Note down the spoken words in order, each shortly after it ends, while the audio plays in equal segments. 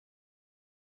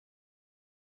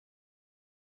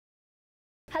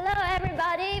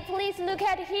everybody, please look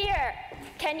at here.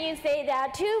 Can you see there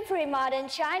are two pre-modern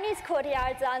Chinese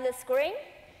courtyards on the screen?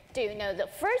 Do you know the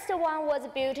first one was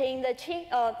built in the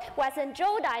Western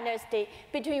Zhou dynasty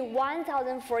between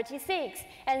 1046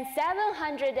 and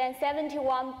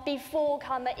 771 before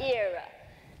Common Era?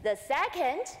 The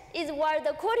second is what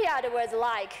the courtyard was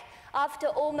like after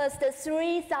almost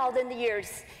 3,000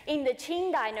 years in the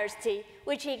Qing dynasty,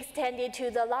 which extended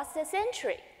to the last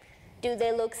century. Do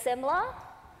they look similar?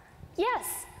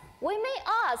 Yes. We may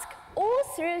ask, all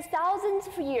through thousands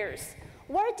of years,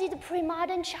 what did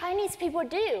pre-modern Chinese people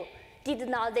do? Did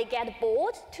not they get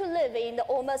bored to live in the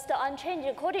almost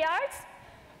unchanged courtyards?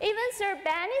 Even Sir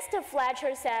Bannister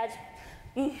Fletcher said,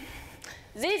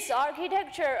 this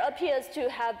architecture appears to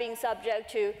have been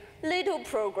subject to little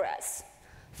progress.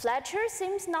 Fletcher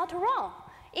seems not wrong.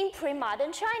 In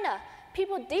pre-modern China,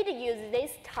 people did use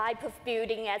this type of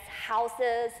building as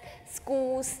houses,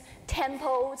 schools,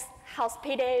 temples,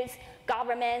 hospitals,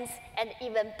 governments, and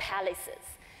even palaces,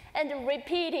 and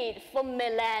repeated for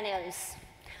millennia.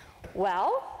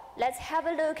 Well, let's have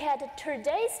a look at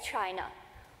today's China.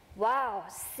 Wow,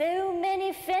 so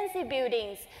many fancy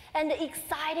buildings and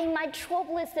exciting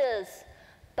metropolises.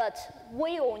 But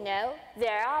we all know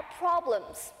there are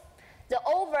problems. The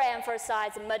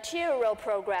overemphasized material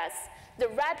progress, the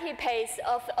rapid pace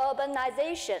of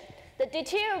urbanization, the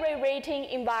deteriorating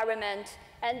environment,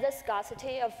 and the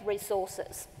scarcity of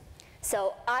resources.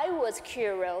 So I was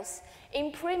curious,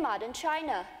 in pre-modern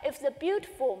China, if the built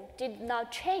form did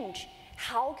not change,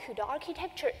 how could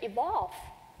architecture evolve?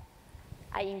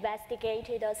 I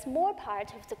investigated a small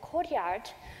part of the courtyard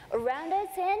around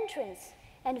its entrance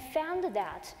and found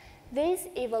that this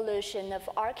evolution of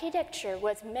architecture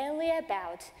was mainly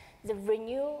about the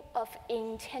renewal of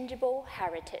intangible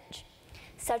heritage,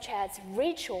 such as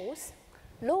rituals,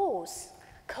 laws,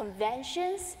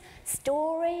 conventions,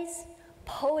 stories,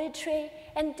 poetry,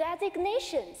 and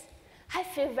designations. I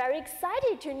feel very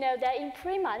excited to know that in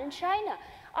pre-modern China,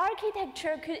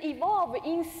 architecture could evolve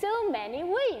in so many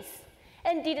ways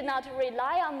and did not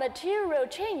rely on material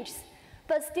changes,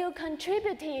 but still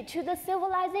contributed to the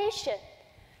civilization.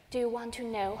 Do you want to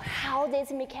know how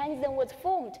this mechanism was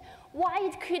formed? Why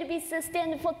it could be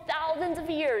sustained for thousands of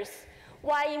years?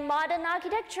 Why in modern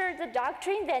architecture, the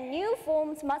doctrine that new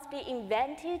forms must be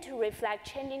invented to reflect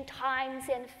changing times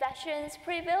and fashions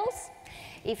prevails?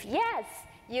 If yes,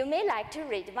 you may like to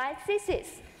read my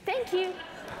thesis. Thank you.